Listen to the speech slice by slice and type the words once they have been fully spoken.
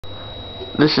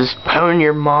This is Powned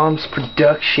Your Mom's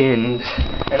Productions,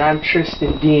 and I'm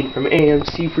Tristan Dean from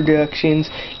AMC Productions,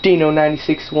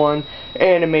 Dino961,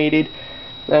 animated,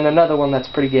 and another one that's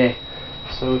pretty gay.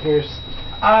 So here's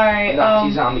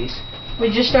Nazi zombies. We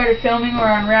just started filming. We're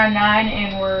on round 9,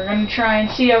 and we're gonna try and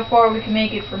see how far we can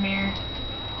make it from here.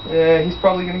 Yeah, he's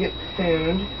probably gonna get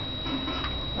pinned.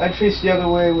 I'd face the other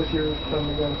way with your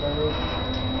thunder gun if I were.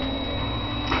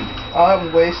 Oh, that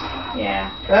was a waste.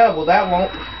 Yeah. Ah, well that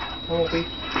won't. That won't be.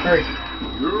 Hurry.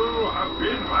 You have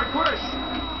been vanquished.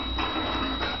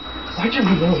 Why'd you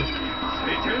reload?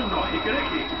 Satan no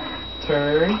Hikareki.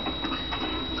 Turn.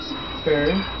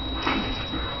 Turn.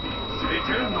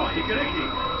 Satan no Hikareki.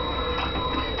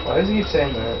 Why does he keep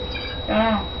saying that? Don't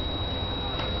know.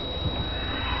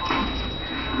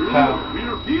 How? You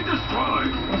will be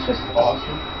destroyed. That's just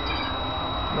awesome.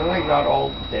 They're like not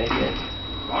all dead yet.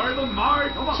 By the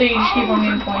might of a So you just keep on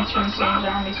getting thousand points from the same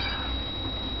zombies.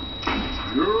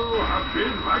 You have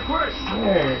been vanquished.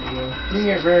 There you go. You didn't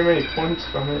get very many points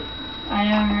from it. I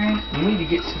know, right? You need to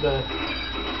get to the...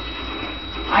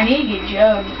 I need to get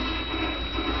jugged.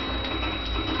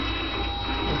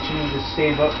 What you need to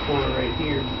save up for right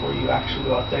here before you actually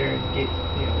go out there and get,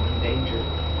 you know, in danger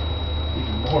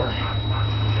even more.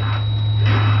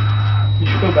 You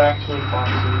should go back to where the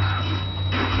box is.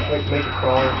 Like make a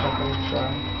crawl or something. Try.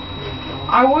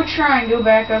 I would try and go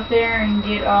back up there and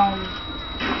get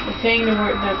the thing to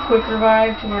where the quick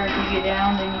revive to where if you get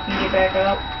down, then you can get back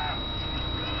up.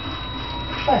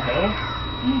 What the hell?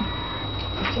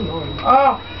 That's annoying.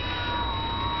 Oh.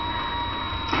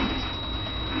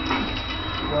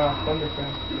 Wow,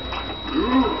 Thundercraft. You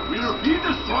will be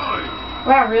destroyed.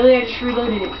 Wow, really? I just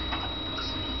reloaded it.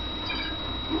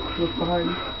 Look behind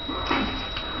you.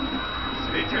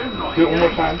 Satan no Do it one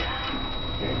more time.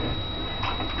 There you go.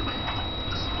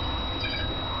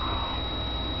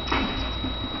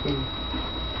 Ooh.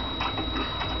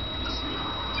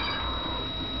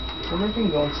 I wonder if you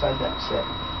can go inside that set.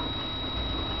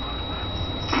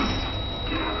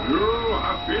 You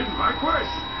have been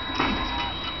vanquished.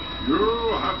 You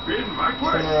have been Turn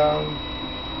vanquished. around.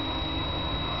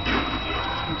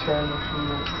 You turn, make sure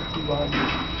you're behind you.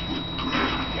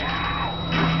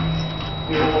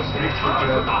 You almost hit the Return to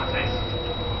jug. darkness.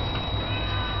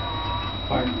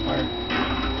 Fire, fire.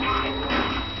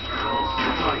 Your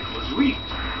strike was weak.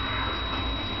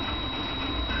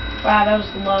 Wow, that was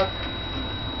luck.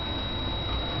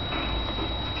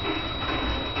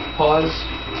 Pause,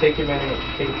 take a minute,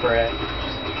 take a breath.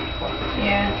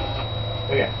 Yeah.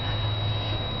 Okay.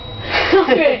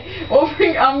 Okay, what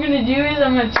I'm gonna do is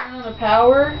I'm gonna turn on the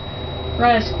power,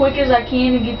 run as quick as I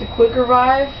can to get the quick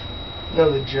revive. No,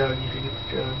 the jug, you should get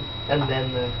the jug. And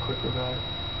then the quick revive.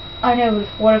 I know, but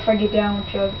what if I get down with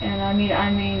Jug? And I mean,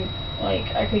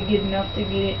 like, I could get enough to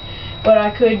get it, but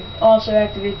I could also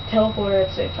activate the teleporter at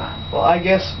the same time. Well, I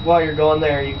guess while you're going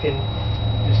there, you can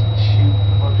just shoot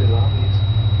a bunch of zombies.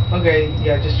 Okay,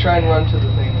 yeah, just try and run to the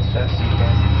thing as fast as you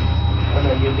can. And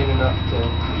then you'll get enough to...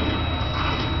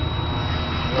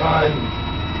 Run!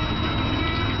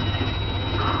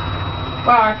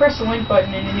 Wow, I pressed the link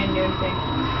button and it didn't do anything.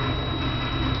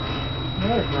 You're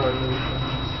running really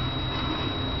fast.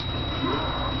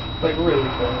 Like, really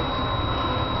fast.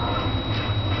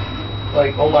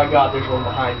 Like, oh my god, there's one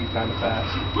behind you kind of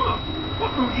fast.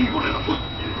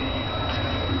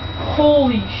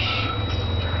 Holy sh...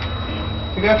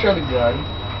 Take out your other gun.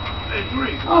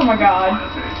 Oh my god.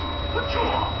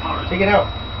 Take it out.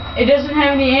 It doesn't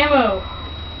have any ammo.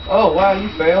 Oh, wow, you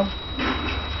fail.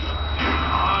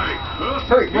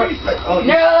 Hurry, run. Oh,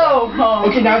 No! Oh.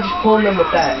 Okay, now just pull them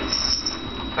with that.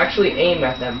 Actually, aim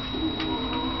at them.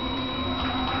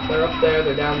 They're up there,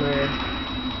 they're down there.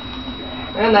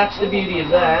 And that's the beauty of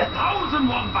that.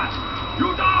 1001 bat.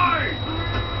 You die.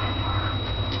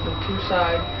 The two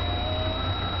sides.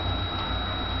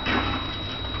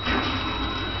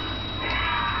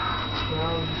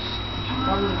 Now just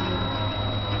probably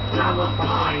look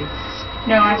behind.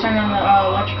 No, I turned on the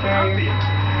electric barrier.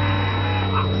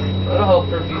 That'll help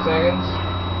for a few seconds.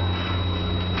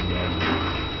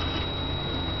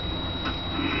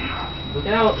 Look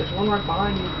out, there's one right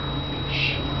behind you.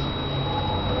 Shh.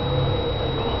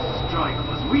 Your strike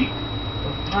was weak.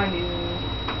 Look behind you.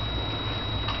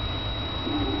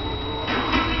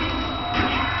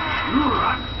 You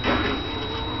rat.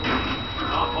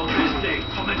 Not on this day,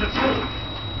 tormented soul.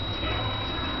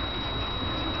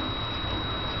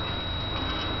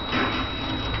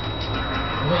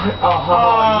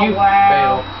 Oh, you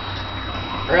wow.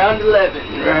 failed. Round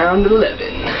 11. Round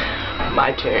 11.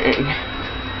 My turn.